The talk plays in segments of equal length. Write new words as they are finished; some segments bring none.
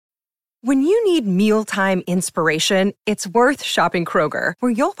When you need mealtime inspiration, it's worth shopping Kroger,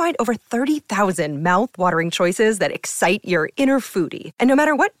 where you'll find over 30,000 mouth-watering choices that excite your inner foodie. And no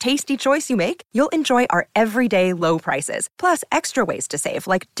matter what tasty choice you make, you'll enjoy our everyday low prices, plus extra ways to save,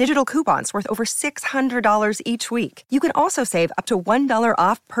 like digital coupons worth over $600 each week. You can also save up to $1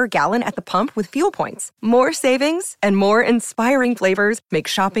 off per gallon at the pump with fuel points. More savings and more inspiring flavors make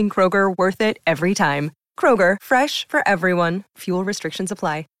shopping Kroger worth it every time. Kroger, fresh for everyone. Fuel restrictions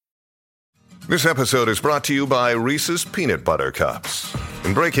apply. This episode is brought to you by Reese's Peanut Butter Cups.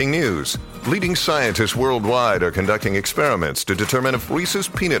 In breaking news, leading scientists worldwide are conducting experiments to determine if Reese's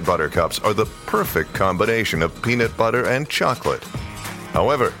Peanut Butter Cups are the perfect combination of peanut butter and chocolate.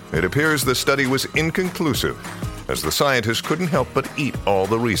 However, it appears the study was inconclusive, as the scientists couldn't help but eat all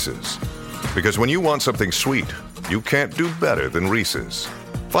the Reese's. Because when you want something sweet, you can't do better than Reese's.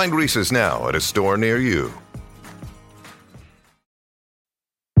 Find Reese's now at a store near you.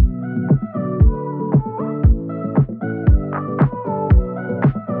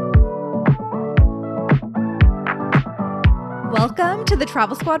 Welcome to the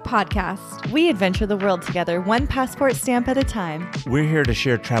Travel Squad podcast. We adventure the world together, one passport stamp at a time. We're here to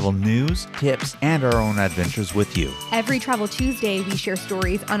share travel news, tips, and our own adventures with you. Every Travel Tuesday, we share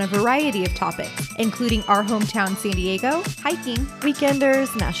stories on a variety of topics, including our hometown San Diego, hiking,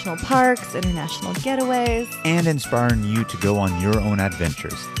 Weekenders, national parks, international getaways, and inspiring you to go on your own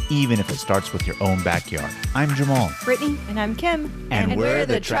adventures, even if it starts with your own backyard. I'm Jamal. Brittany, and I'm Kim. And we're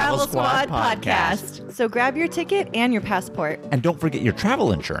the Travel Squad podcast. So grab your ticket and your passport. And don't forget your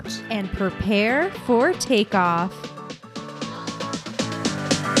travel insurance. and prepare for takeoff.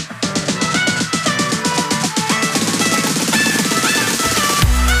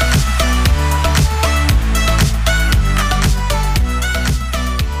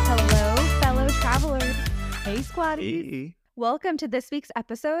 Hello, fellow travelers. Hey, squaddies. Hey. Welcome to this week's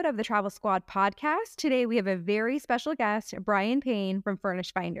episode of the Travel Squad podcast. Today we have a very special guest, Brian Payne from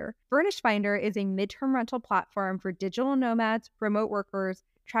Furnished Finder. Furnished Finder is a midterm rental platform for digital nomads, remote workers,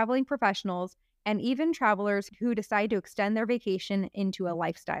 traveling professionals, and even travelers who decide to extend their vacation into a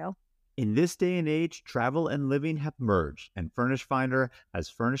lifestyle. In this day and age, travel and living have merged, and Furnished Finder has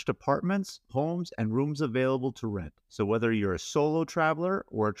furnished apartments, homes, and rooms available to rent. So whether you're a solo traveler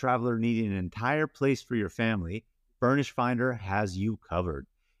or a traveler needing an entire place for your family, Furnished Finder has you covered.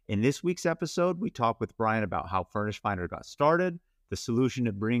 In this week's episode, we talk with Brian about how Furnished Finder got started, the solution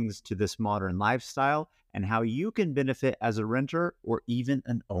it brings to this modern lifestyle, and how you can benefit as a renter or even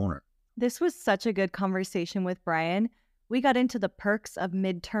an owner. This was such a good conversation with Brian. We got into the perks of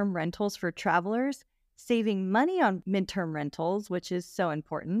midterm rentals for travelers, saving money on midterm rentals, which is so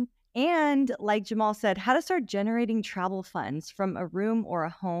important. And like Jamal said, how to start generating travel funds from a room or a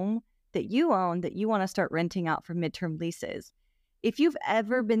home that you own that you want to start renting out for midterm leases. If you've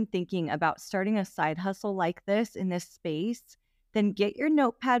ever been thinking about starting a side hustle like this in this space, then get your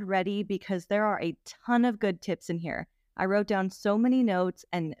notepad ready because there are a ton of good tips in here. I wrote down so many notes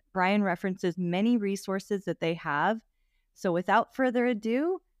and Brian references many resources that they have. So without further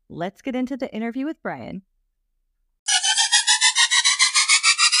ado, let's get into the interview with Brian.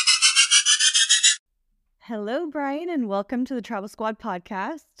 Hello, Brian, and welcome to the Travel Squad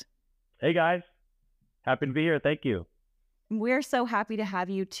podcast. Hey guys, happy to be here. Thank you. We're so happy to have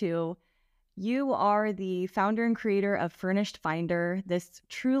you too. You are the founder and creator of Furnished Finder, this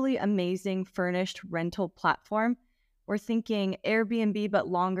truly amazing furnished rental platform. We're thinking Airbnb, but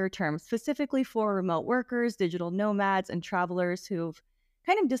longer term, specifically for remote workers, digital nomads, and travelers who've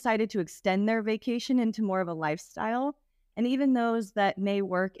kind of decided to extend their vacation into more of a lifestyle, and even those that may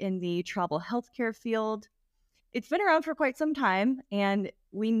work in the travel healthcare field. It's been around for quite some time, and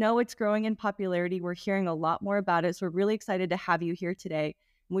we know it's growing in popularity. We're hearing a lot more about it, so we're really excited to have you here today.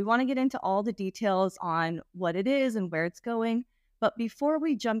 We want to get into all the details on what it is and where it's going. But before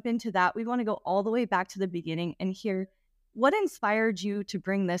we jump into that, we want to go all the way back to the beginning and hear what inspired you to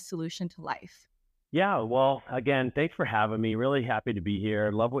bring this solution to life. Yeah, well, again, thanks for having me. Really happy to be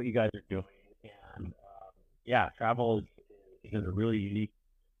here. Love what you guys are doing. And yeah, travel is in a really unique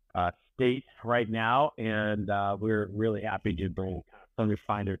state right now, and we're really happy to bring Furnished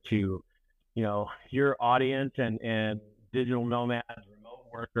Finder to, your audience and digital nomads, remote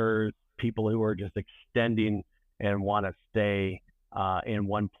workers, people who are just extending and want to stay in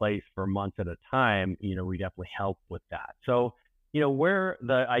one place for months at a time. We definitely help with that. So, where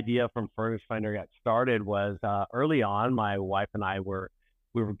the idea from Furnished Finder got started was early on. My wife and I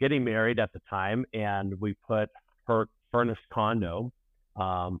we were getting married at the time, and we put her furnished condo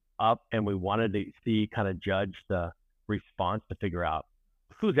up, and we wanted to judge the response to figure out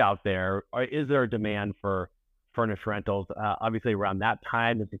who's out there. Or is there a demand for furnished rentals. Obviously, around that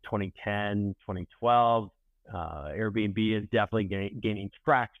time, this is 2010, 2012. Airbnb is definitely gaining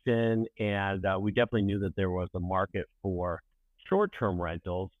traction, and we definitely knew that there was a market for short-term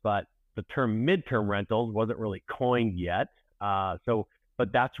rentals, but the term midterm rentals wasn't really coined yet.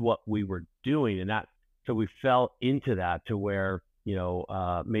 But that's what we were doing, and so we fell into that to where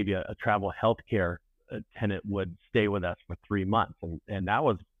maybe a travel healthcare tenant would stay with us for 3 months, and that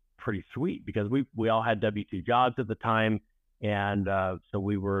was pretty sweet because we all had W-2 jobs at the time, and so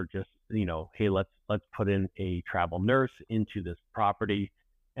we were just hey, let's put in a travel nurse into this property.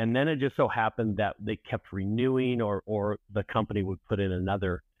 And then it just so happened that they kept renewing, or the company would put in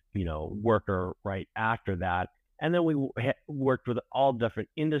another worker right after that. And then we worked with all different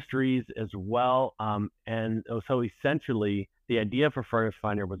industries as well. And so essentially the idea for Furnished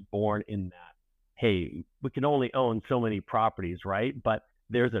Finder was born in that, hey, we can only own so many properties, right? But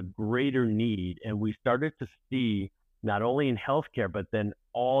there's a greater need. And we started to see not only in healthcare, but then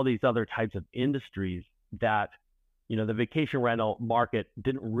all these other types of industries that, the vacation rental market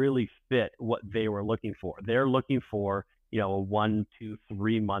didn't really fit what they were looking for. They're looking for, a 1, 2,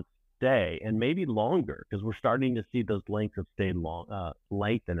 3 month stay, and maybe longer, because we're starting to see those lengths of stay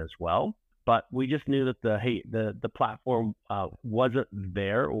lengthen as well. But we just knew that the platform wasn't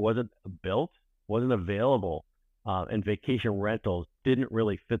there, wasn't built, wasn't available, and vacation rentals didn't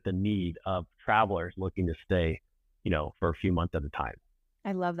really fit the need of travelers looking to stay, for a few months at a time.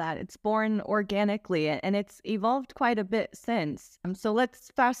 I love that. It's born organically and it's evolved quite a bit since. So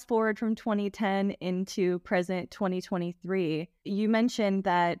let's fast forward from 2010 into present 2023. You mentioned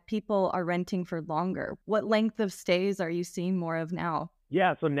that people are renting for longer. What length of stays are you seeing more of now?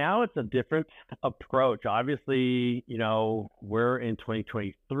 Yeah, so now it's a different approach. Obviously, we're in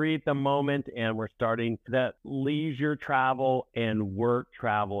 2023 at the moment, and we're starting that leisure travel and work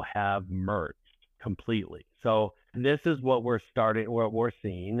travel have merged completely. So this is what we're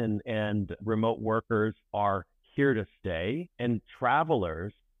seeing, and remote workers are here to stay, and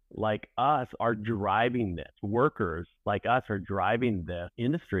travelers like us are driving this. Workers like us are driving the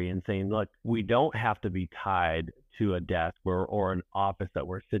industry and saying, look, we don't have to be tied to a desk or an office that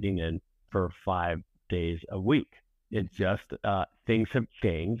we're sitting in for 5 days a week. It's just things have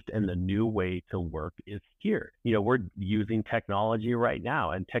changed, and the new way to work is here. We're using technology right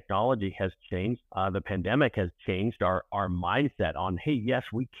now, and technology has changed. The pandemic has changed our mindset on, hey, yes,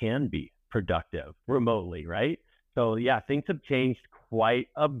 we can be productive remotely, right? So yeah, things have changed quite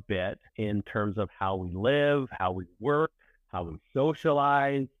a bit in terms of how we live, how we work, how we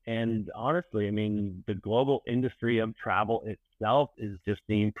socialize. And honestly, the global industry of travel itself is just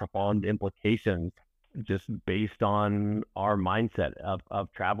seeing profound implications just based on our mindset of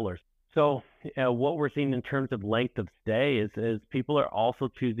travelers. So what we're seeing in terms of length of stay is people are also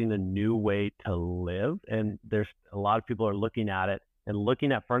choosing a new way to live. And there's a lot of people are looking at it and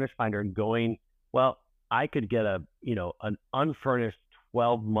looking at Furnished Finder and going, well, I could get an unfurnished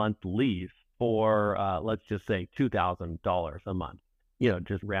 12-month lease for, let's just say $2,000 a month,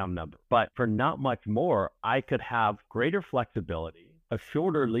 just round number. But for not much more, I could have greater flexibility, a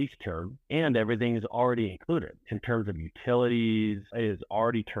shorter lease term, and everything is already included in terms of utilities. It is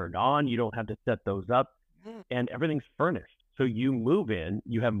already turned on. You don't have to set those up, and everything's furnished. So you move in,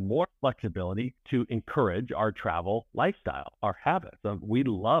 you have more flexibility to encourage our travel lifestyle, our habits. We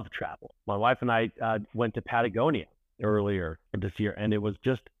love travel. My wife and I went to Patagonia earlier this year, and it was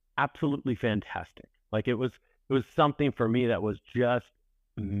just absolutely fantastic. Like it was something for me that was just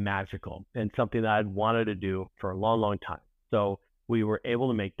magical and something that I'd wanted to do for a long, long time. So we were able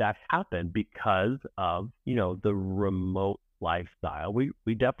to make that happen because of, the remote lifestyle. We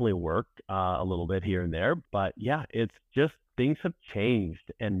definitely worked a little bit here and there, but yeah, it's just things have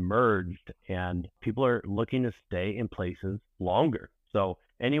changed and merged, and people are looking to stay in places longer. So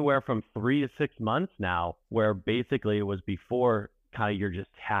anywhere from 3 to 6 months now, where basically it was before kind of you're just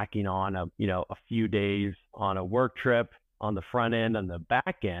tacking on a few days on a work trip on the front end and the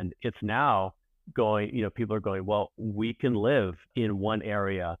back end. It's now going, people are going, well, we can live in one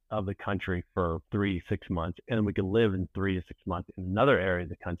area of the country for 3 to 6 months, and we can live in 3 to 6 months in another area of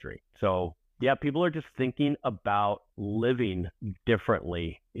the country. So yeah, people are just thinking about living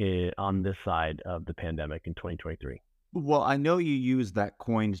differently on this side of the pandemic in 2023. Well, I know you use that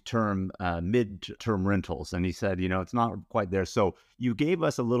coined term, mid-term rentals, and he said, it's not quite there. So you gave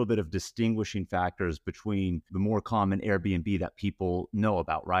us a little bit of distinguishing factors between the more common Airbnb that people know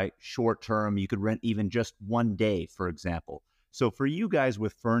about, right? Short term, you could rent even just 1 day, for example. So for you guys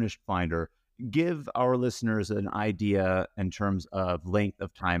with Furnished Finder, give our listeners an idea in terms of length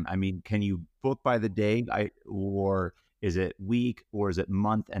of time. Can you book by the day, or Is it week or is it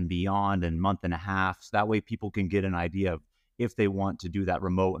month and beyond and month and a half? So that way people can get an idea of if they want to do that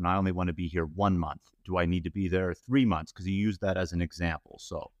remote and I only want to be here 1 month. Do I need to be there 3 months? Because you use that as an example.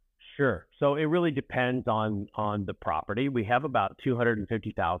 So Sure. So it really depends on the property. We have about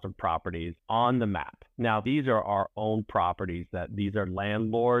 250,000 properties on the map. Now, these are our own properties. That these are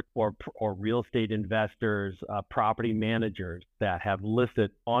landlords or real estate investors, property managers that have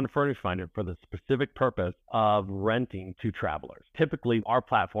listed on Furnished Finder for the specific purpose of renting to travelers. Typically, our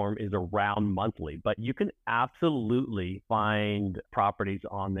platform is around monthly, but you can absolutely find properties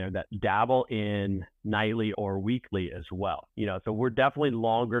on there that dabble in nightly or weekly as well. So we're definitely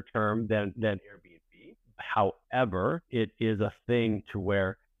longer term than Airbnb. However, it is a thing to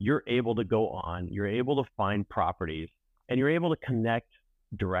where you're able to go on, you're able to find properties, and you're able to connect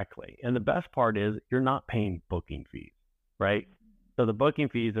directly. And the best part is you're not paying booking fees, right? So the booking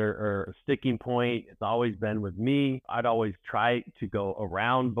fees are a sticking point. It's always been with me. I'd always try to go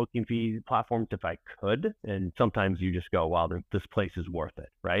around booking fee platforms if I could. And sometimes you just go, wow, this place is worth it,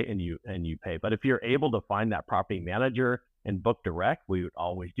 right? And you pay. But if you're able to find that property manager and book direct, we would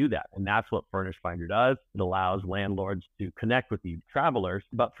always do that. And that's what Furnished Finder does. It allows landlords to connect with these travelers.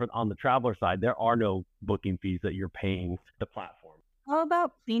 But on the traveler side, there are no booking fees that you're paying the platform. How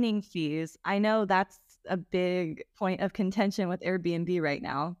about cleaning fees? I know that's a big point of contention with Airbnb right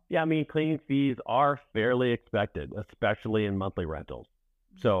now. Yeah, I mean, cleaning fees are fairly expected, especially in monthly rentals.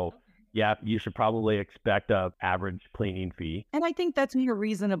 So yeah, you should probably expect a average cleaning fee. And I think that's more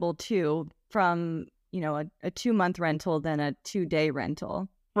reasonable too from, a 2-month rental than a 2-day rental.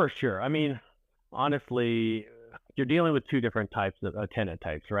 For sure. I mean, honestly, you're dealing with two different types of tenant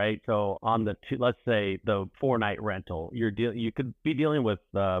types, right? So on let's say the 4-night rental, you could be dealing with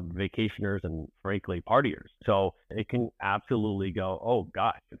vacationers and frankly partiers. So it can absolutely go, oh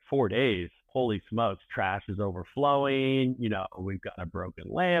gosh, in 4 days, holy smokes, trash is overflowing. We've got a broken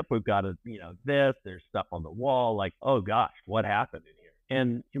lamp, we've got there's stuff on the wall. Like, oh gosh, what happened in here?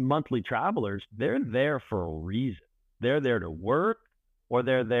 And monthly travelers, they're there for a reason. They're there to work, or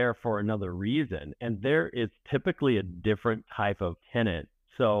they're there for another reason. And there is typically a different type of tenant.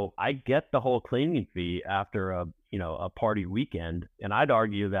 So I get the whole cleaning fee after a party weekend. And I'd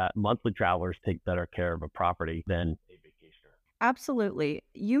argue that monthly travelers take better care of a property than a vacationer. Absolutely.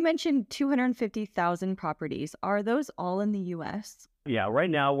 You mentioned 250,000 properties. Are those all in the U.S.? Yeah, right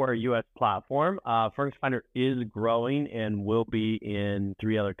now we're a U.S. platform. Furnished Finder is growing and will be in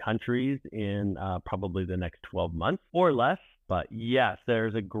 3 other countries in probably the next 12 months or less. But yes,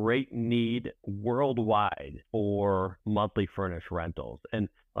 there's a great need worldwide for monthly furnished rentals. And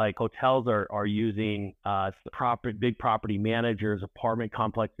like hotels are using us, big property managers, apartment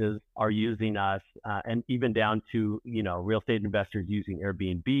complexes are using us, and even down to, real estate investors using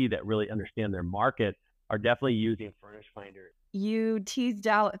Airbnb that really understand their market are definitely using Furnished Finder. You teased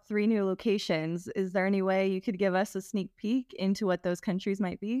out 3 new locations. Is there any way you could give us a sneak peek into what those countries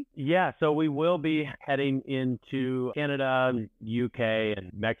might be? Yeah, so we will be heading into Canada, UK,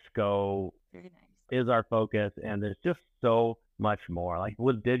 and Mexico. Very nice. Is our focus, and there's just so much more. Like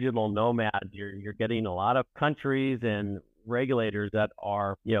with digital nomads, you're getting a lot of countries and regulators that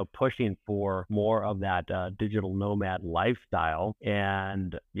are pushing for more of that digital nomad lifestyle.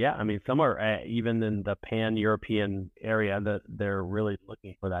 And yeah, I mean, some are even in the pan-European area that they're really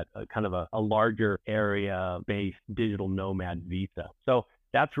looking for that kind of a larger area based digital nomad visa. So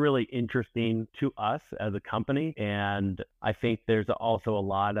that's really interesting to us as a company. And I think there's also a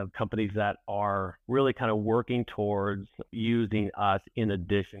lot of companies that are really kind of working towards using us in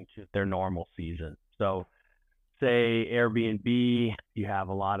addition to their normal season. So say Airbnb, you have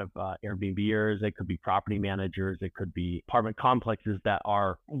a lot of Airbnbers. It could be property managers. It could be apartment complexes that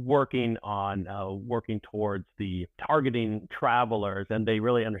are working towards the targeting travelers, and they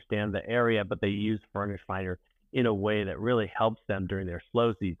really understand the area, but they use Furnished Finder in a way that really helps them during their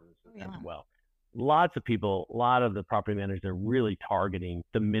slow seasons as well. Lots of people, a lot of the property managers are really targeting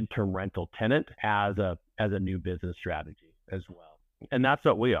the midterm rental tenant as a new business strategy as well. And that's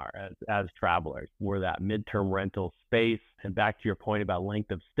what we are as travelers. We're that midterm rental space. And back to your point about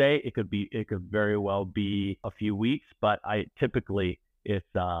length of stay, it could very well be a few weeks, but typically it's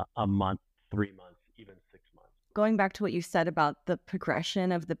a month, 3 months, even 6 months. Going back to what you said about the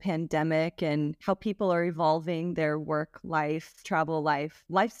progression of the pandemic and how people are evolving their work life, travel life,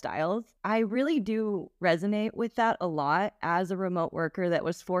 lifestyles, I really do resonate with that a lot as a remote worker that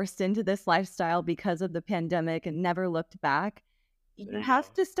was forced into this lifestyle because of the pandemic and never looked back. You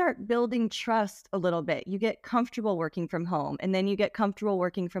have to start building trust a little bit. You get comfortable working from home, and then you get comfortable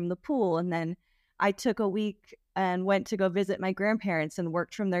working from the pool. And then I took a week and went to go visit my grandparents and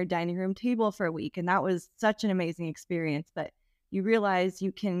worked from their dining room table for a week. And that was such an amazing experience. But you realize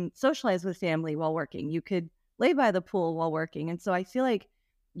you can socialize with family while working. You could lay by the pool while working. And so I feel like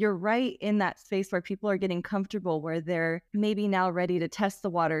you're right in that space where people are getting comfortable, where they're maybe now ready to test the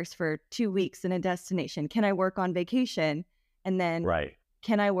waters for 2 weeks in a destination. Can I work on vacation? And then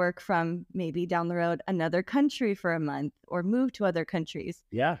can I work from maybe down the road another country for a month or move to other countries?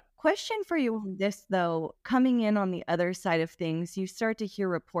 Yeah. Question for you on this, though, coming in on the other side of things, you start to hear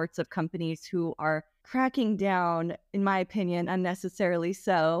reports of companies who are cracking down, in my opinion, unnecessarily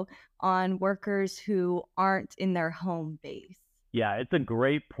so, on workers who aren't in their home base. Yeah, it's a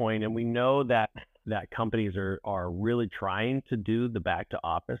great point. And we know that companies are really trying to do the back to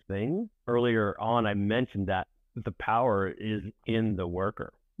office thing. Earlier on, I mentioned that the power is in the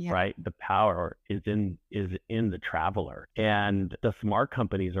worker. Yeah. Right? The power is in the traveler. And the smart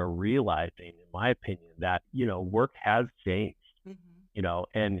companies are realizing, in my opinion, that, work has changed,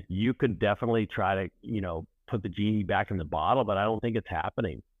 and you could definitely try to, put the genie back in the bottle, but I don't think it's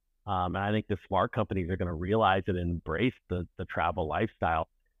happening. And I think the smart companies are going to realize it and embrace the travel lifestyle,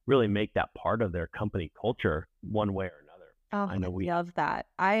 really make that part of their company culture one way or another. Oh, I love that.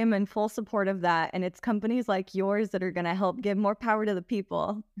 I am in full support of that. And it's companies like yours that are going to help give more power to the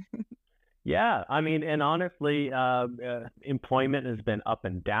people. Yeah. I mean, and honestly, employment has been up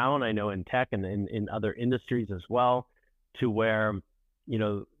and down. I know in tech and in other industries as well, to where,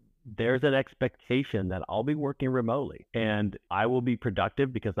 there's an expectation that I'll be working remotely and I will be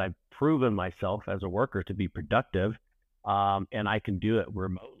productive because I've proven myself as a worker to be productive. And I can do it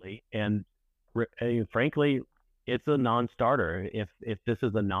remotely. And frankly, it's a non-starter. If this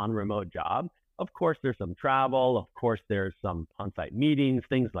is a non-remote job, of course, there's some travel. Of course, there's some on-site meetings,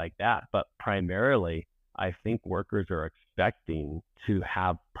 things like that. But primarily, I think workers are expecting to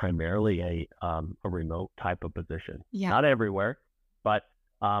have primarily a remote type of position. Yeah. Not everywhere, but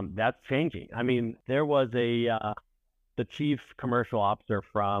that's changing. I mean, there was the chief commercial officer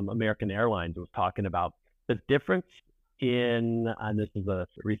from American Airlines was talking about the difference in, and this is a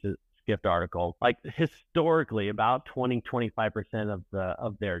recent Skift article, like historically about 20-25%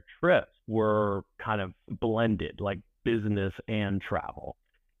 of their trips were kind of blended, like business and travel.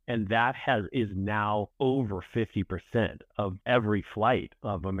 And that is now over 50% of every flight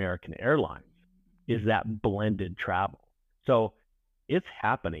of American Airlines is that blended travel. So it's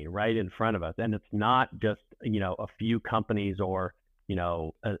happening right in front of us. And it's not just, a few companies or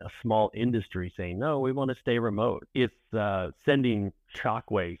a small industry saying, no, we want to stay remote. It's sending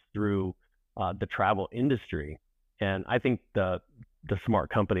shockwaves through the travel industry. And I think the smart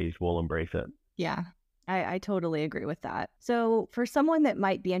companies will embrace it. Yeah, I totally agree with that. So for someone that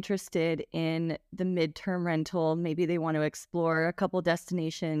might be interested in the midterm rental, maybe they want to explore a couple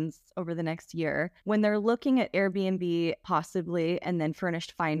destinations over the next year. When they're looking at Airbnb possibly, and then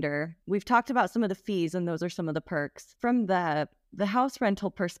Furnished Finder, we've talked about some of the fees and those are some of the perks. From the house rental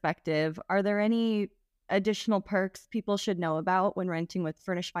perspective, are there any additional perks people should know about when renting with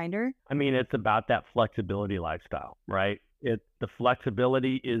Furnished Finder? I mean, it's about that flexibility lifestyle, right? The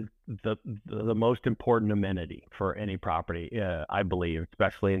flexibility is the most important amenity for any property, I believe,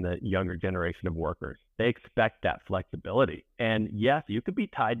 especially in the younger generation of workers. They expect that flexibility. And yes, you could be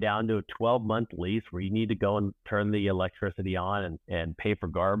tied down to a 12-month lease where you need to go and turn the electricity on and pay for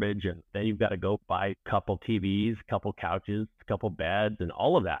garbage. And then you've got to go buy a couple TVs, a couple couches, a couple beds, and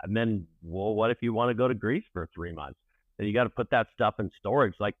all of that. And then, well, what if you want to go to Greece for 3 months? Then you got to put that stuff in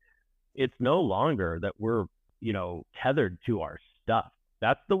storage. Like, it's no longer that we're tethered to our stuff.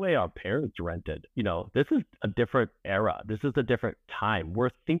 That's the way our parents rented. This is a different era. This is a different time. We're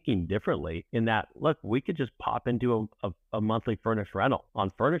thinking differently in that, look, we could just pop into a monthly furnished rental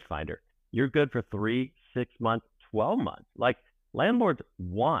on Furnished Finder. You're good for 3, 6 months, 12 months. Like, landlords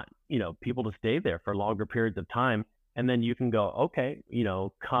want, people to stay there for longer periods of time. And then you can go, okay,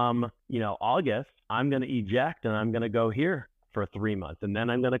 come, August, I'm going to eject and I'm going to go here for 3 months. And then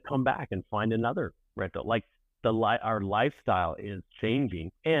I'm going to come back and find another rental. Like, our lifestyle is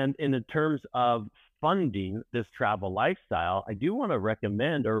changing. And in terms of funding this travel lifestyle, I do want to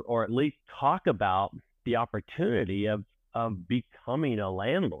recommend or at least talk about the opportunity of becoming a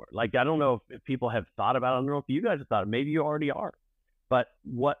landlord. Like, I don't know if people have thought about it. I don't know if you guys have thought, maybe you already are. But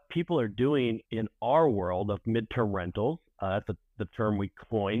what people are doing in our world of midterm rentals, that's the term we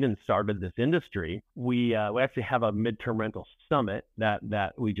coined and started this industry. We actually have a midterm rental summit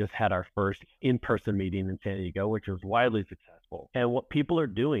that we just had our first in-person meeting in San Diego, which was widely successful. And what people are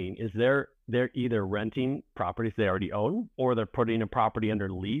doing is they're either renting properties they already own, or they're putting a property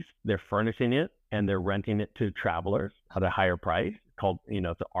under lease, they're furnishing it, and they're renting it to travelers at a higher price called,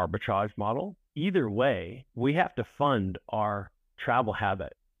 it's an arbitrage model. either way, we have to fund our travel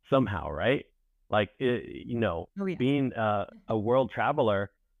habit somehow, right? Like, Oh, yeah. being a world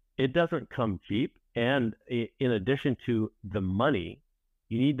traveler, it doesn't come cheap. And in addition to the money,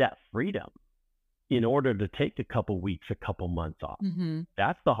 you need that freedom in order to take a couple weeks, a couple months off. Mm-hmm.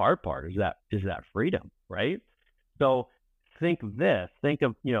 That's the hard part, is that freedom, right? So think of,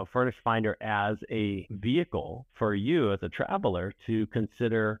 Furnished Finder as a vehicle for you as a traveler to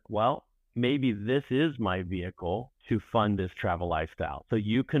consider, well, maybe this is my vehicle to fund this travel lifestyle. So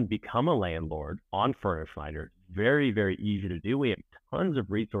you can become a landlord on Furnished Finder. Very, very easy to do. We have tons of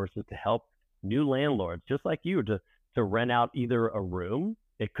resources to help new landlords, just like you, to rent out either a room.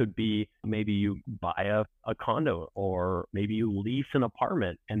 It could be maybe you buy a condo, or maybe you lease an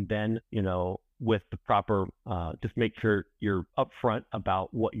apartment, and then, with the proper, just make sure you're upfront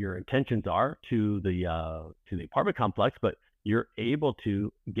about what your intentions are to the apartment complex, but you're able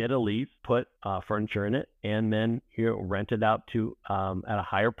to get a lease, put furniture in it, and then rent it out to at a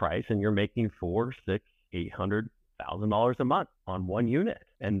higher price, and you're making $400,000, $600,000, $800,000 a month on one unit,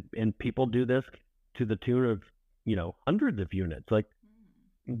 and people do this to the tune of hundreds of units. Like,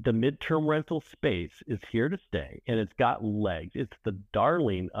 the midterm rental space is here to stay, and it's got legs. It's the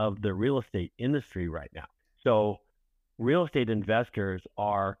darling of the real estate industry right now. So real estate investors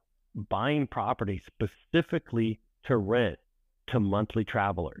are buying property specifically to rent to monthly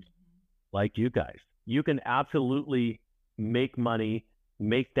travelers like you guys. You can absolutely make money,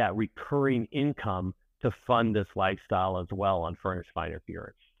 make that recurring income to fund this lifestyle as well on Furnished Finder if you're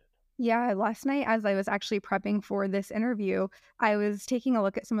interested. Yeah, last night as I was actually prepping for this interview, I was taking a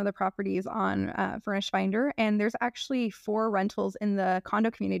look at some of the properties on Furnished Finder, and there's actually 4 rentals in the condo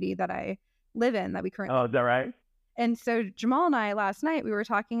community that I live in that we currently. Oh, is that right? And so Jamal and I last night, we were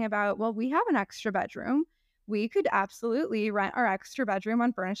talking about, well, we have an extra bedroom. We could absolutely rent our extra bedroom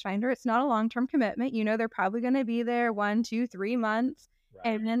on Furnished Finder. It's not a long-term commitment. They're probably going to be there 1, 2, 3 months.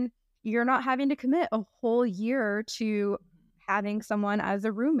 Right. And then you're not having to commit a whole year to having someone as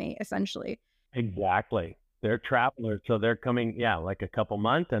a roommate, essentially. Exactly. They're travelers, so they're coming, like a couple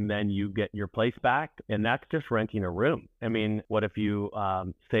months, and then you get your place back, and that's just renting a room. I mean, what if you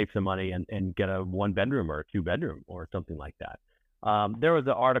save some money and get a 1-bedroom or a 2-bedroom or something like that? There was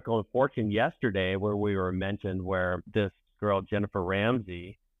an article in Fortune yesterday where we were mentioned where this girl, Jennifer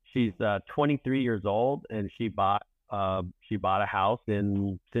Ramsey, she's 23 years old, and she bought a house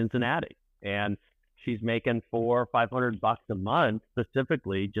in Cincinnati, and she's making $400 or $500 a month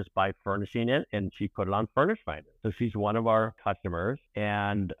specifically just by furnishing it, and she put it on Furnished Finder. So she's one of our customers,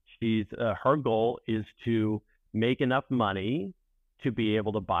 and she's her goal is to make enough money to be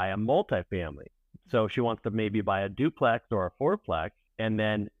able to buy a multifamily. So she wants to maybe buy a duplex or a fourplex, and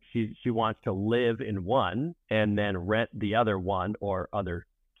then she wants to live in one and then rent the other one or other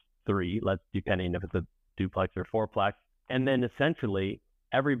 3, depending if it's a duplex or fourplex, and then essentially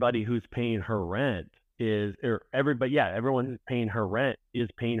everybody who's paying her rent everyone who's paying her rent is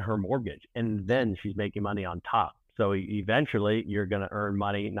paying her mortgage, and then she's making money on top. So eventually you're going to earn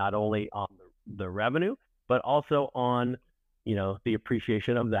money not only on the revenue, but also on, the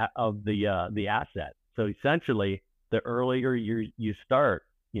appreciation of the asset. So essentially, the earlier you start,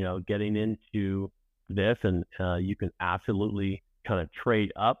 getting into this, and you can absolutely kind of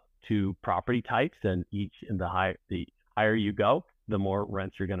trade up to property types, and the higher you go, the more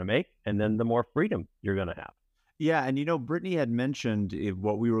rents you're going to make, and then the more freedom you're going to have. Yeah, and Brittany had mentioned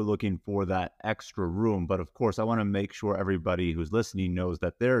what we were looking for, that extra room. But of course, I want to make sure everybody who's listening knows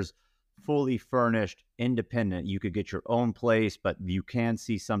that there's fully furnished, independent. You could get your own place, but you can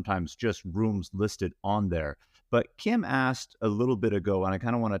see sometimes just rooms listed on there. But Kim asked a little bit ago, and I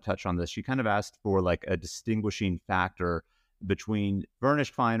kind of want to touch on this. She kind of asked for like a distinguishing factor between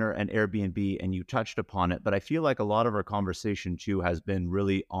Furnished Finder and Airbnb, and you touched upon it. But I feel like a lot of our conversation too has been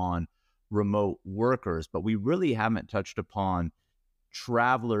really on remote workers, but we really haven't touched upon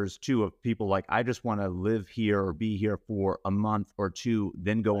travelers too, of people like, I just want to live here or be here for a month or 2,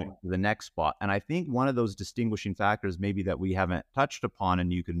 then go to the next spot. And I think one of those distinguishing factors maybe that we haven't touched upon,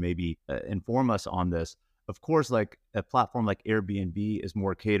 and you can maybe inform us on this, of course, like a platform like Airbnb is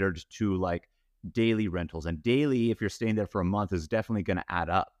more catered to like daily rentals, and daily, if you're staying there for a month, is definitely going to add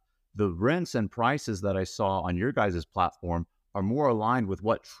up. The rents and prices that I saw on your guys' platform are more aligned with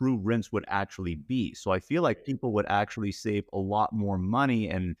what true rents would actually be. So I feel like people would actually save a lot more money.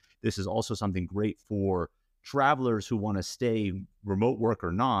 And this is also something great for travelers who want to stay, remote work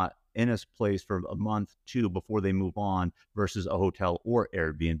or not, in a place for a month, 2 before they move on, versus a hotel or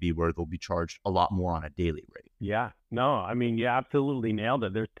Airbnb where they'll be charged a lot more on a daily rate. Yeah, no, I mean, you absolutely nailed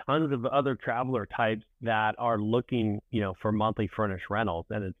it. There's tons of other traveler types that are looking, for monthly furnished rentals,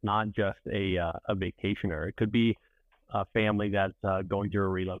 and it's not just a vacationer. It could be a family that's going through a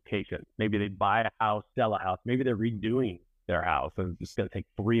relocation. Maybe they buy a house, sell a house. Maybe they're redoing their house, and it's going to take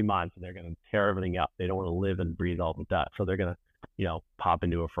 3 months, and they're going to tear everything up. They don't want to live and breathe all the dust, so they're going to, pop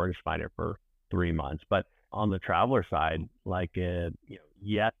into a furnished finder for 3 months. But on the traveler side, like,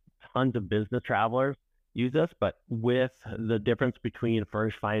 yes, tons of business travelers use us, but with the difference between a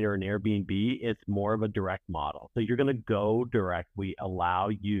furnished finder and Airbnb, it's more of a direct model. So you're going to go direct. We allow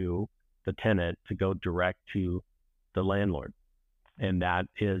you, the tenant, to go direct to the landlord, and that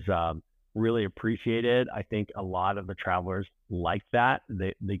is really appreciated. I think a lot of the travelers like that.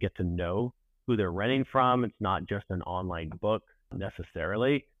 They get to know who they're renting from. It's not just an online book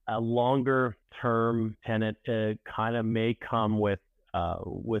necessarily. A longer term tenant kind of may come with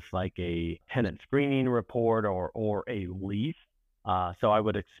like a tenant screening report or a lease. So I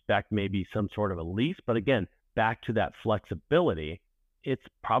would expect maybe some sort of a lease. But again, back to that flexibility, it's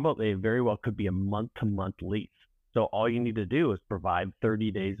probably very well could be a month-to-month lease. So all you need to do is provide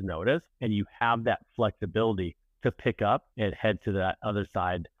 30 days notice, and you have that flexibility to pick up and head to that other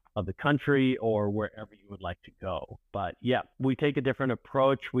side of the country or wherever you would like to go. But yeah, we take a different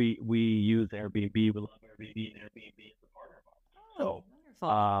approach. We use Airbnb. We love Airbnb, and Airbnb is a partner of ours. So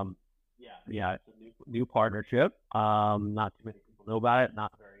Wonderful. yeah, it's a new partnership. Not too many people know about it.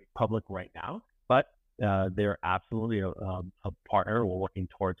 Not very public right now, but they're absolutely a partner. We're working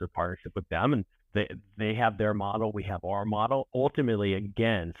towards a partnership with them, and they have their model. We have our model. Ultimately,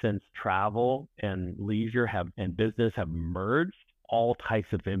 again, since travel and leisure and business have merged, all types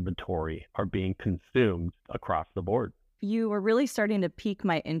of inventory are being consumed across the board. You were really starting to pique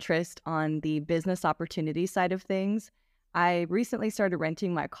my interest on the business opportunity side of things. I recently started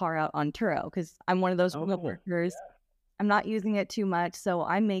renting my car out on Turo because I'm one of those remote workers. Yeah. I'm not using it too much, so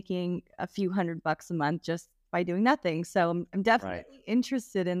I'm making a few $100 a month just by doing nothing. So I'm definitely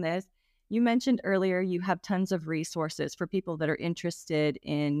interested in this. You mentioned earlier you have tons of resources for people that are interested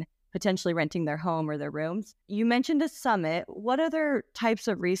in potentially renting their home or their rooms. You mentioned a summit. What other types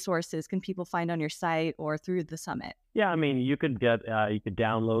of resources can people find on your site or through the summit? Yeah, I mean, you could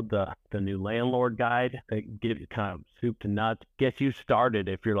download the new landlord guide that gives you kind of soup to nuts, gets you started.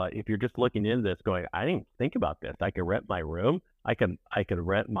 If you're just looking into this, going, I didn't think about this. I could rent my room. I could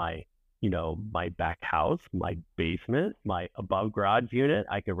rent my my back house, my basement, my above garage unit.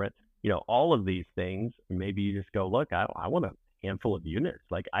 I could rent all of these things. Maybe you just go, look, I want a handful of units.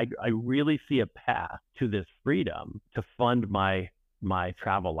 Like I really see a path to this freedom to fund my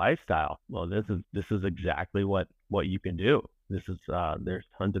travel lifestyle. Well, this is exactly what you can do. This is there's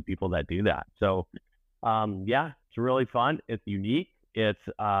tons of people that do that. So yeah, it's really fun. It's unique. It's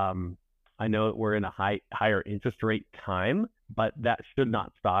I know we're in a higher interest rate time, but that should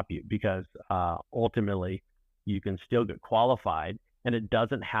not stop you because ultimately you can still get qualified, and it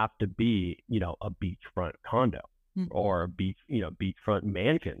doesn't have to be a beachfront condo or a beachfront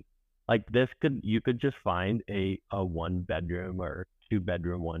mansion. Like this you could just find a 1-bedroom or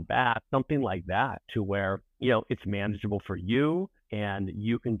 2-bedroom, 1-bath, something like that, to where it's manageable for you, and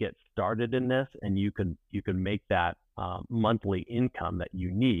you can get started in this, and you can make that monthly income that you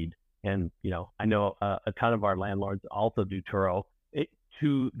need. And I know a ton of our landlords also do Turo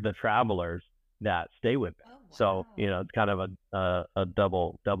to the travelers that stay with them. Oh, wow. So it's kind of a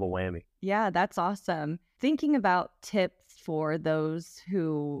double whammy. Yeah, that's awesome. Thinking about tips for those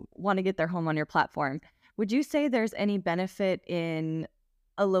who want to get their home on your platform, would you say there's any benefit in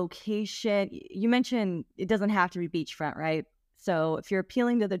a location? You mentioned it doesn't have to be beachfront, right? So if you're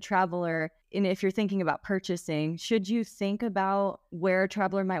appealing to the traveler, and if you're thinking about purchasing, should you think about where a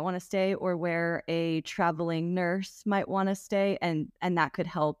traveler might want to stay or where a traveling nurse might want to stay, and that could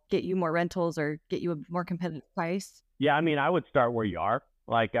help get you more rentals or get you a more competitive price? Yeah, I mean, I would start where you are.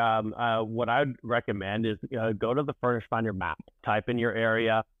 Like what I'd recommend is go to the Furnished Finder map, type in your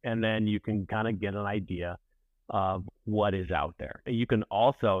area, and then you can kind of get an idea of what is out there. You can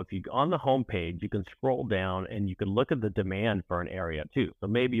also, if you on the homepage, you can scroll down and you can look at the demand for an area too. So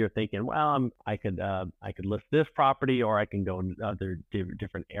maybe you're thinking, well, I could list this property, or I can go in other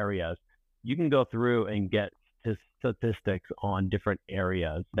different areas. You can go through and get statistics on different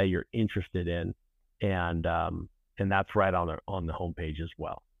areas that you're interested in, and that's right on the homepage as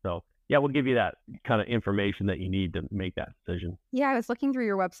well. So yeah, we'll give you that kind of information that you need to make that decision. Yeah, I was looking through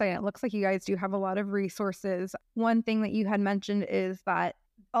your website, and it looks like you guys do have a lot of resources. One thing that you had mentioned is that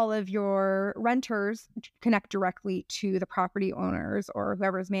all of your renters connect directly to the property owners or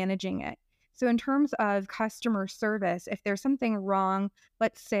whoever's managing it. So in terms of customer service, if there's something wrong,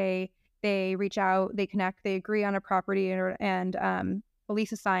 let's say they reach out, they connect, they agree on a property and a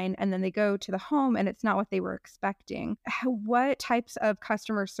lease is signed, and then they go to the home and it's not what they were expecting. What types of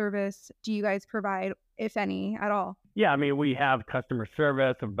customer service do you guys provide, if any, at all? Yeah, I mean, we have customer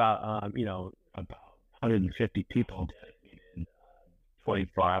service about, about 150 people dedicated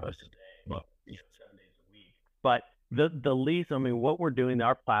 24 hours a day, well, 7 days a week. But the lease, I mean, what we're doing,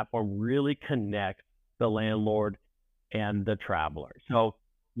 our platform really connects the landlord and the traveler. So,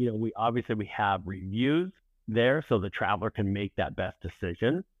 we have reviews there so the traveler can make that best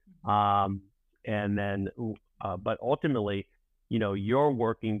decision. And then, but ultimately, you're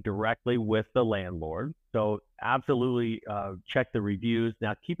working directly with the landlord. So absolutely check the reviews.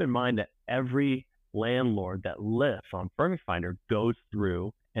 Now, keep in mind that every landlord that lists on Furnished Finder goes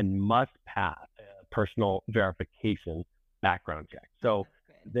through and must pass a personal verification background check. So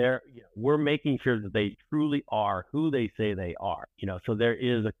we're making sure that they truly are who they say they are. So there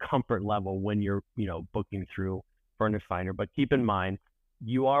is a comfort level when you're, booking through Furnished Finder. But keep in mind,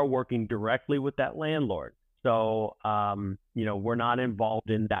 you are working directly with that landlord. So, we're not involved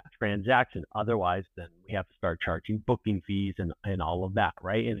in that transaction. Otherwise, then we have to start charging booking fees and all of that,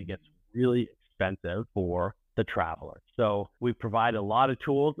 right? And it gets really expensive for the traveler. So we provide a lot of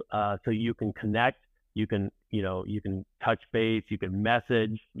tools so you can connect, you can touch base, you can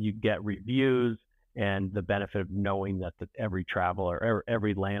message, you get reviews, and the benefit of knowing that every traveler or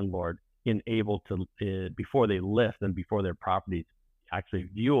every landlord is able to, before they list and before their property is actually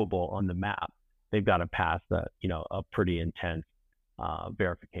viewable on the map, they've got to pass a pretty intense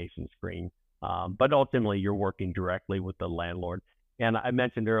verification screen. But ultimately, you're working directly with the landlord. And I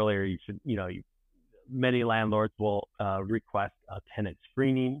mentioned earlier, many landlords will request a tenant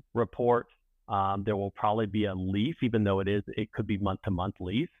screening report. There will probably be a lease, even though it could be month-to-month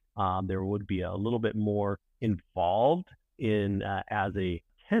lease. There would be a little bit more involved in as a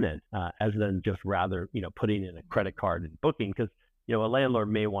tenant, as than just rather putting in a credit card and booking, because a landlord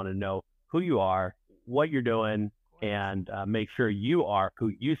may want to know who you are, what you're doing, and make sure you are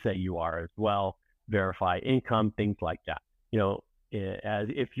who you say you are as well. Verify income, things like that. As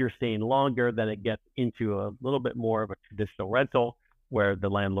if you're staying longer, then it gets into a little bit more of a traditional rental where the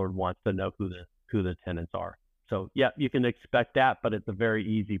landlord wants to know who the tenants are. So yeah, you can expect that, but it's a very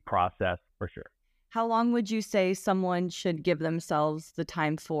easy process for sure. How long would you say someone should give themselves the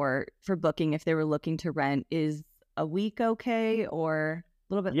time for booking if they were looking to rent? Is a week okay, or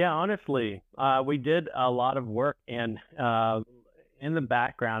a little bit? Yeah, honestly, we did a lot of work, and in the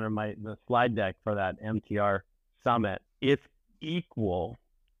background of the slide deck for that MTR summit, it's equal,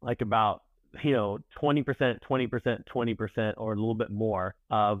 like about 20%, 20%, 20%, or a little bit more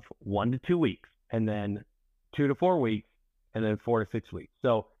of 1 to 2 weeks, and then 2 to 4 weeks, and then 4 to 6 weeks.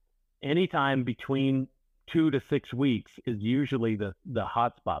 So anytime between 2 to 6 weeks is usually the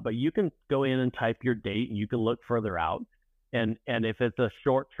hot spot. But you can go in and type your date, and you can look further out. And if it's a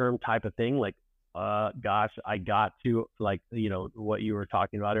short-term type of thing, like, gosh, I got to, like, what you were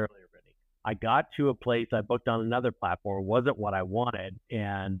talking about earlier, Brittany. I got to a place I booked on another platform, wasn't what I wanted,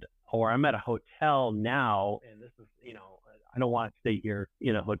 or I'm at a hotel now, and this is, I don't want to stay here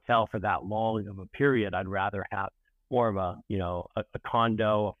in a hotel for that long of a period. I'd rather have more of a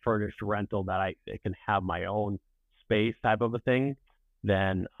condo, a furnished rental that I can have my own space type of a thing.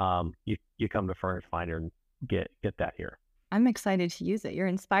 Then you come to Furnished Finder and get that here. I'm excited to use it. You're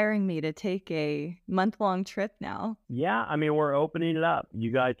inspiring me to take a month-long trip now. Yeah, I mean, we're opening it up.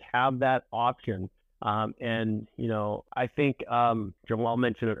 You guys have that option. And, I think Jamal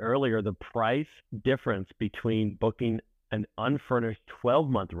mentioned it earlier, the price difference between booking an unfurnished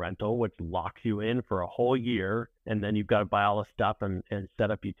 12-month rental, which locks you in for a whole year, and then you've got to buy all the stuff and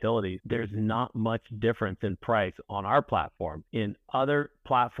set up utilities. There's not much difference in price on our platform. In other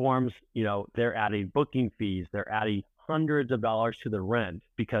platforms, they're adding booking fees, they're adding hundreds of dollars to the rent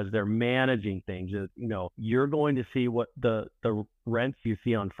because they're managing things. You're going to see what the rents you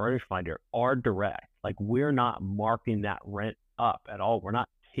see on Furnished Finder are direct. Like, we're not marking that rent up at all. We're not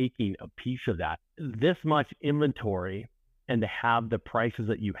taking a piece of that. This much inventory, and to have the prices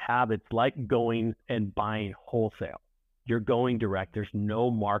that you have, it's like going and buying wholesale. You're going direct. There's no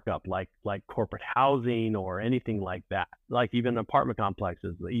markup like corporate housing or anything like that. Like even apartment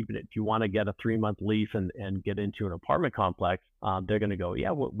complexes, even if you want to get a 3-month lease and get into an apartment complex, they're going to go,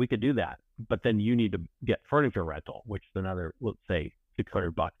 yeah, well, we could do that. But then you need to get furniture rental, which is another, let's say,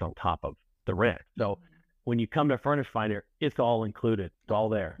 $600 on top of the rent. So when you come to Furnished Finder, it's all included. It's all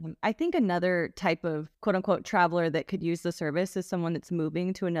there. I think another type of quote unquote traveler that could use the service is someone that's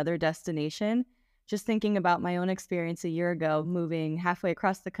moving to another destination. Just thinking about my own experience a year ago, moving halfway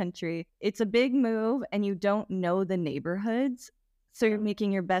across the country. It's a big move and you don't know the neighborhoods. So you're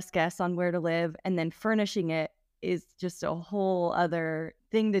making your best guess on where to live, and then furnishing it is just a whole other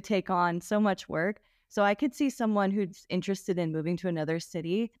thing to take on, so much work. So I could see someone who's interested in moving to another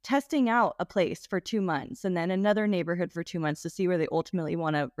city, testing out a place for 2 months and then another neighborhood for 2 months to see where they ultimately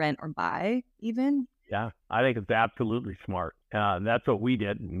want to rent or buy even. Yeah, I think it's absolutely smart. That's what we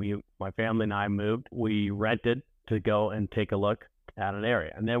did. My family and I moved. We rented to go and take a look at an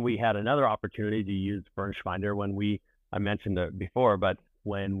area. And then we had another opportunity to use Furnished Finder I mentioned it before, but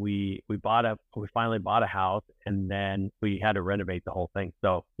when we finally bought a house, and then we had to renovate the whole thing.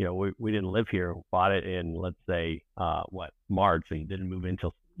 So, we didn't live here, bought it in, let's say, March, and didn't move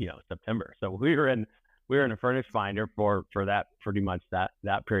until, September. So we were in a Furnished Finder for that, pretty much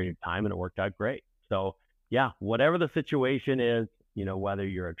that period of time, and it worked out great. So yeah, whatever the situation is, whether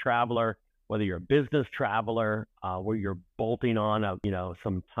you're a traveler, whether you're a business traveler, where you're bolting on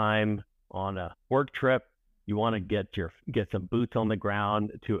some time on a work trip, you want to get some boots on the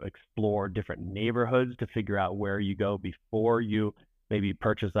ground to explore different neighborhoods to figure out where you go before you maybe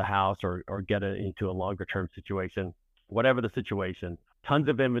purchase a house or get it into a longer term situation. Whatever the situation, tons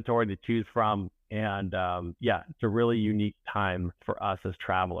of inventory to choose from. And it's a really unique time for us as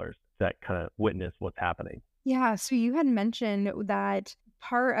travelers that kind of witness what's happening. Yeah. So you had mentioned that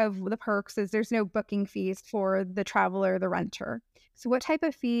part of the perks is there's no booking fees for the traveler, the renter. So what type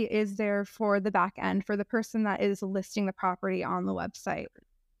of fee is there for the back end for the person that is listing the property on the website?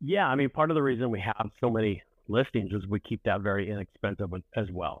 Yeah, I mean, part of the reason we have so many listings is we keep that very inexpensive as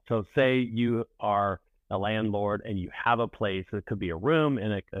well. So say you are a landlord and you have a place, it could be a room,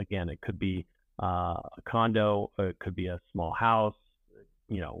 and it could be a condo, or it could be a small house,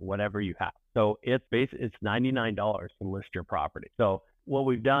 whatever you have. So it's $99 to list your property. So what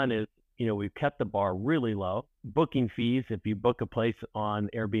we've done is, we've kept the bar really low. Booking fees, if you book a place on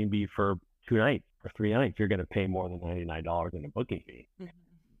Airbnb for 2 nights or 3 nights, you're going to pay more than $99 in a booking fee.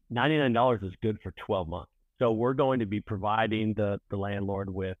 Mm-hmm. $99 is good for 12 months. So we're going to be providing the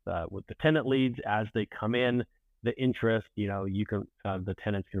landlord with the tenant leads as they come in. The interest, the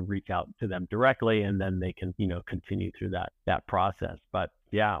tenants can reach out to them directly, and then they can, continue through that process. But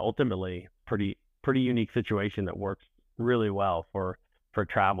yeah, ultimately, pretty unique situation that works really well for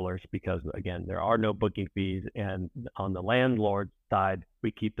travelers, because again, there are no booking fees, and on the landlord side,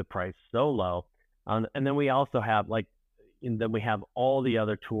 we keep the price so low. And then we also have we have all the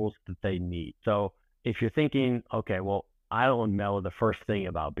other tools that they need. So if you're thinking, okay, well, I don't know the first thing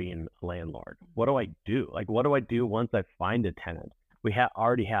about being a landlord. What do I do? What do I do once I find a tenant? We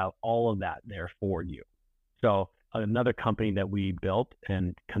already have all of that there for you. So another company that we built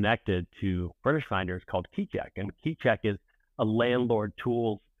and connected to Furnished Finder is called KeyCheck. And KeyCheck is a landlord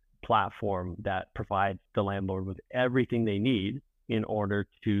tools platform that provides the landlord with everything they need in order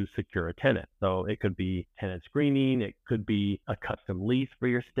to secure a tenant. So it could be tenant screening, it could be a custom lease for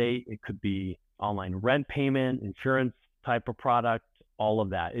your state, it could be online rent payment, insurance type of product. All of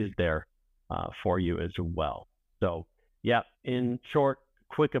that is there for you as well. So yeah, in short,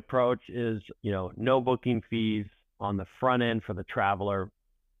 quick approach is, no booking fees on the front end for the traveler,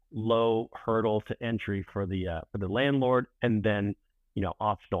 low hurdle to entry for the landlord, and then,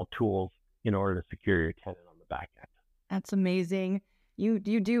 optional tools in order to secure your tenant on the back end. That's amazing. You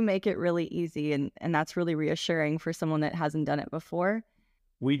do make it really easy, and that's really reassuring for someone that hasn't done it before.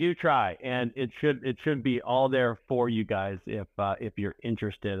 We do try, and it should be all there for you guys if you're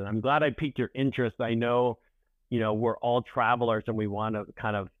interested. And I'm glad I piqued your interest. I know, we're all travelers, and we want to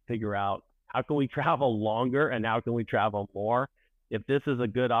kind of figure out how can we travel longer and how can we travel more. If this is a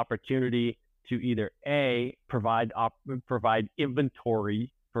good opportunity to either provide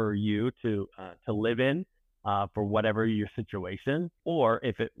inventory for you to live in for whatever your situation, or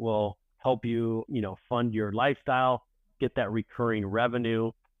if it will help you, fund your lifestyle, get that recurring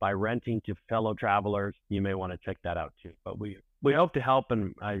revenue by renting to fellow travelers, you may want to check that out too. But we hope to help,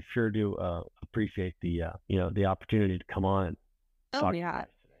 and I sure do appreciate the opportunity to come on and talk to you guys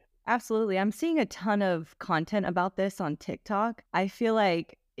today. Absolutely. I'm seeing a ton of content about this on TikTok. I feel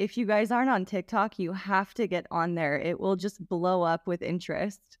like if you guys aren't on TikTok, you have to get on there. It will just blow up with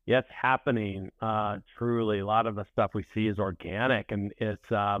interest. Yeah, it's happening. Truly, a lot of the stuff we see is organic, and it's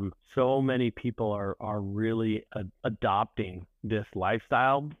so many people are really adopting this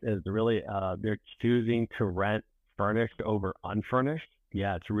lifestyle. Is really they're choosing to rent furnished over unfurnished.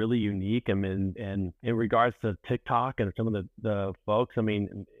 Yeah, it's really unique. I mean, and in regards to TikTok and some of the folks, I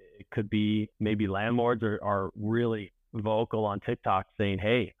mean, it could be maybe landlords are really vocal on TikTok saying,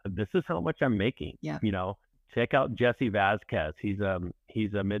 hey, this is how much I'm making. Yeah. Check out Jesse Vasquez. He's a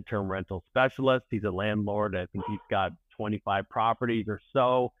midterm rental specialist. He's a landlord. I think he's got 25 properties or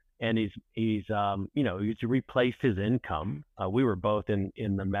so, and he's replaced his income. We were both in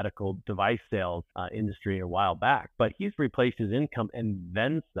the medical device sales industry a while back, but he's replaced his income and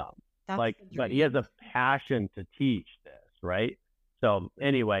then some. But he has a passion to teach this, right? So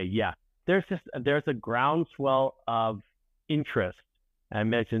anyway, yeah, there's a groundswell of interest. I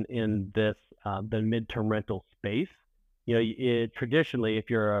mentioned in this the midterm rental space. Traditionally, if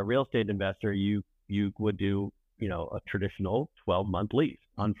you're a real estate investor, you would do a traditional 12-month lease,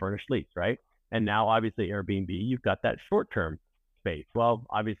 unfurnished lease, right? And now obviously Airbnb, you've got that short-term space. Well,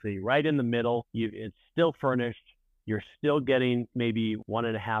 obviously right in the middle, it's still furnished. You're still getting maybe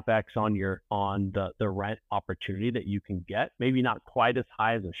 1.5x on the rent opportunity that you can get. Maybe not quite as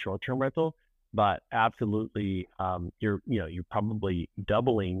high as a short-term rental, but absolutely, you're probably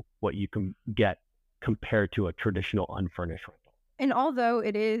doubling what you can get compared to a traditional unfurnished rental. And although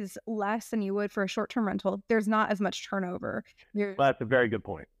it is less than you would for a short-term rental, there's not as much turnover. Well, that's a very good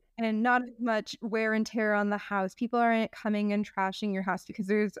point. And not as much wear and tear on the house. People aren't coming and trashing your house because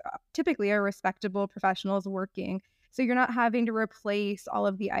there's typically a respectable professionals working. So you're not having to replace all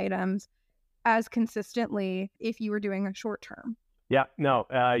of the items as consistently if you were doing a short term. Yeah, no,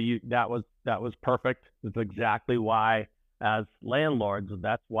 that was perfect. That's exactly why, as landlords,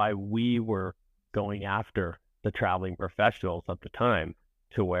 that's why we were going after the traveling professionals at the time,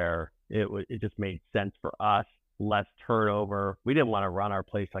 to where it just made sense for us. Less turnover. We didn't want to run our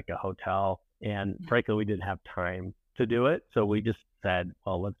place like a hotel, and frankly, we didn't have time to do it. So we just said,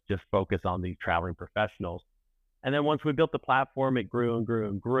 well, let's just focus on these traveling professionals. And then once we built the platform, it grew and grew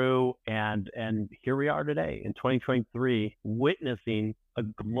and grew. And here we are today in 2023, witnessing a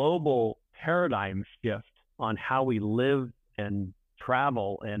global paradigm shift on how we live and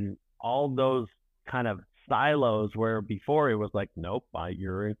travel, and all those kind of silos where before it was like, nope,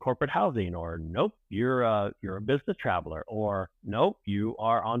 you're in corporate housing, or nope, you're a business traveler, or nope, you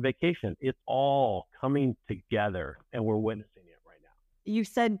are on vacation. It's all coming together, and we're witnessing it right now. You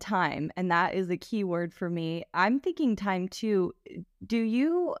said time, and that is a key word for me. I'm thinking time too. Do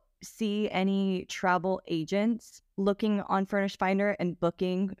you see any travel agents looking on Furnished Finder and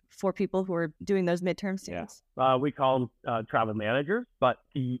booking for people who are doing those midterm stays? Yeah. We call them travel managers, but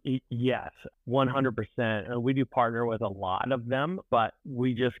yes, 100%. We do partner with a lot of them, but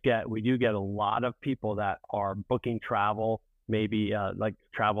we do get a lot of people that are booking travel. Maybe like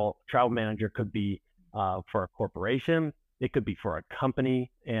travel manager could be for a corporation. It could be for a company,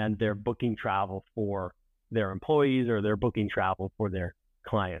 and they're booking travel for their employees, or they're booking travel for their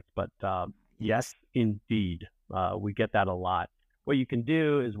clients. But yes, indeed, we get that a lot. What you can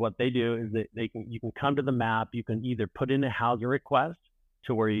do is, what they do is that you can come to the map. You can either put in a housing request,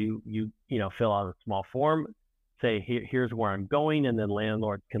 to where you fill out a small form, say here's where I'm going, and then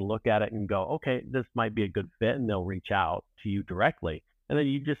landlords can look at it and go, okay, this might be a good fit, and they'll reach out to you directly. And then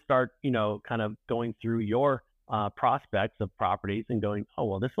you just start kind of going through your prospects of properties and going, oh,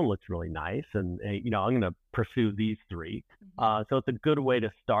 well, this one looks really nice, and I'm going to pursue these three. So it's a good way to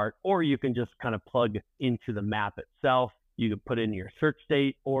start. Or you can just kind of plug into the map itself. You can put in your search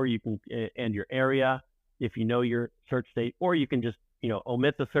state, or you can and your area if you know your search state, or you can just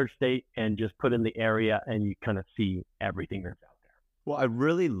omit the search state and just put in the area, and you kind of see everything that's out there. Well, I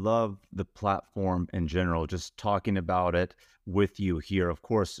really love the platform in general, just talking about it with you here. Of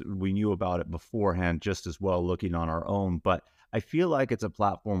course, we knew about it beforehand just as well, looking on our own, but I feel like it's a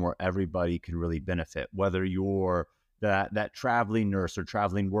platform where everybody can really benefit, whether you're that traveling nurse or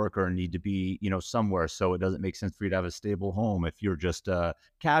traveling worker and need to be, somewhere, so it doesn't make sense for you to have a stable home. If you're just a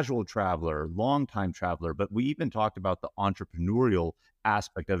casual traveler, long-time traveler, but we even talked about the entrepreneurial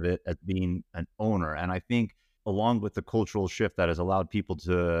aspect of it as being an owner. And I think along with the cultural shift that has allowed people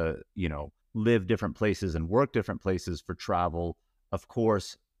to, live different places and work different places for travel, of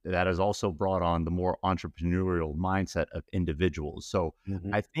course, that has also brought on the more entrepreneurial mindset of individuals. So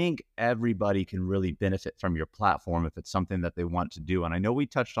I think everybody can really benefit from your platform if it's something that they want to do. And I know we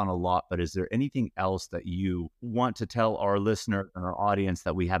touched on a lot, but is there anything else that you want to tell our listener and our audience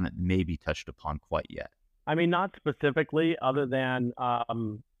that we haven't maybe touched upon quite yet? I mean, not specifically, other than,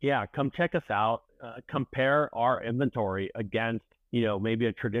 come check us out, compare our inventory against, maybe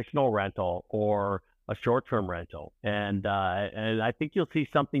a traditional rental or a short-term rental. And I think you'll see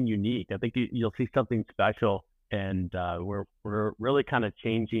something unique. I think you'll see something special. And we're really kind of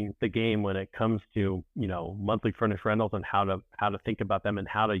changing the game when it comes to, monthly furnished rentals, and how to think about them and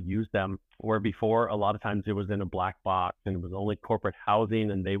how to use them. Where before, a lot of times it was in a black box and it was only corporate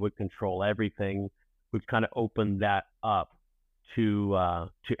housing and they would control everything. We've kind of opened that up to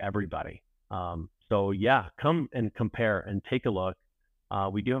everybody. So yeah, come and compare and take a look.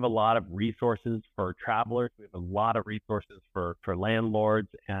 We do have a lot of resources for travelers. We have a lot of resources for landlords,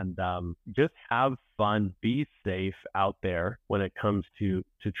 and just have fun, be safe out there when it comes to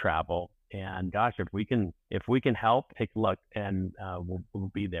travel. And gosh, if we can help, take a look, and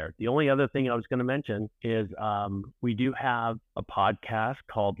we'll be there. The only other thing I was going to mention is we do have a podcast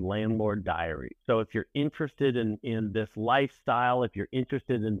called Landlord Diary. So if you're interested in this lifestyle, if you're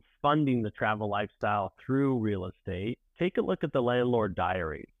interested in funding the travel lifestyle through real estate, take a look at the Landlord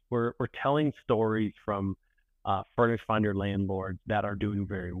Diary. We're telling stories from Furnished Finder landlords that are doing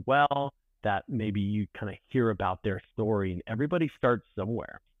very well, that maybe you kind of hear about their story, and everybody starts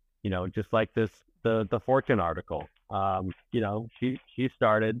somewhere. Just like the Fortune article. She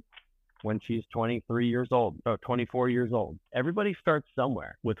started when she's 23 years old, or 24 years old. Everybody starts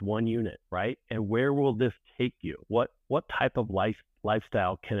somewhere with one unit, right? And where will this take you? What type of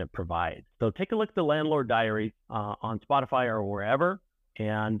lifestyle can it provide? So take a look at the Landlord Diary on Spotify or wherever,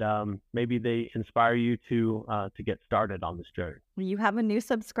 and maybe they inspire you to get started on this journey. You have a new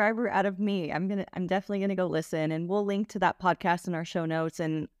subscriber out of me. I'm definitely gonna go listen, and we'll link to that podcast in our show notes,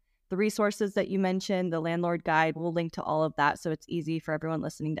 and the resources that you mentioned, the Landlord Guide, we'll link to all of that, so it's easy for everyone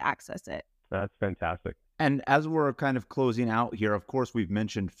listening to access it. That's fantastic. And as we're kind of closing out here, of course, we've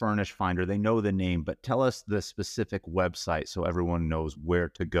mentioned Furnished Finder. They know the name, but tell us the specific website so everyone knows where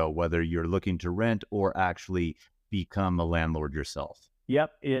to go, whether you're looking to rent or actually become a landlord yourself.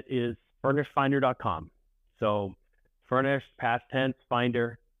 Yep, it is furnishedfinder.com. So furnished, past tense,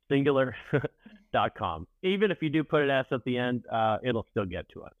 finder, singular, .com. Even if you do put an S at the end, it'll still get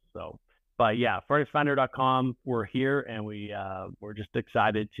to us. So, but yeah, furnishedfinder.com. We're here, and we're just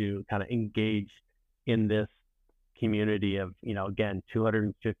excited to kind of engage in this community of, again,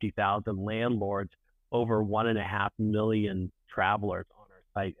 250,000 landlords, over 1.5 million travelers on our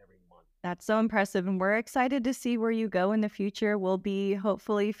site every month. That's so impressive, and we're excited to see where you go in the future. We'll be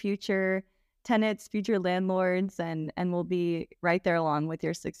hopefully future tenants, future landlords, and we'll be right there along with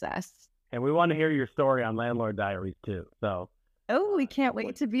your success. And we want to hear your story on Landlord Diaries too. So, we can't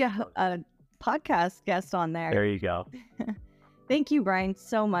wait to be a podcast guest on there. There you go. Thank you, Brian,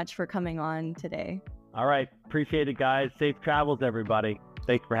 so much for coming on today. All right. Appreciate it, guys. Safe travels, everybody.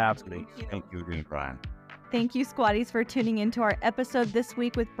 Thanks for having me. Thank you again, Brian. Thank you, Squatties, for tuning into our episode this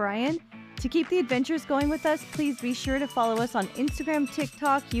week with Brian. To keep the adventures going with us, please be sure to follow us on Instagram,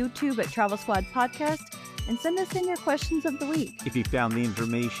 TikTok, YouTube at Travel Squad Podcast, and send us in your questions of the week. If you found the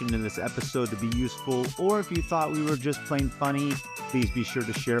information in this episode to be useful, or if you thought we were just plain funny, please be sure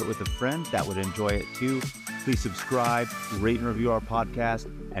to share it with a friend that would enjoy it too. Please subscribe, rate and review our podcast,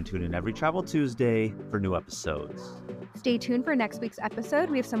 and tune in every Travel Tuesday for new episodes. Stay tuned for next week's episode.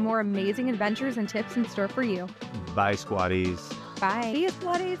 We have some more amazing adventures and tips in store for you. Bye, Squatties. Bye. See you,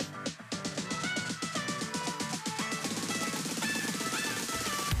 Squatties.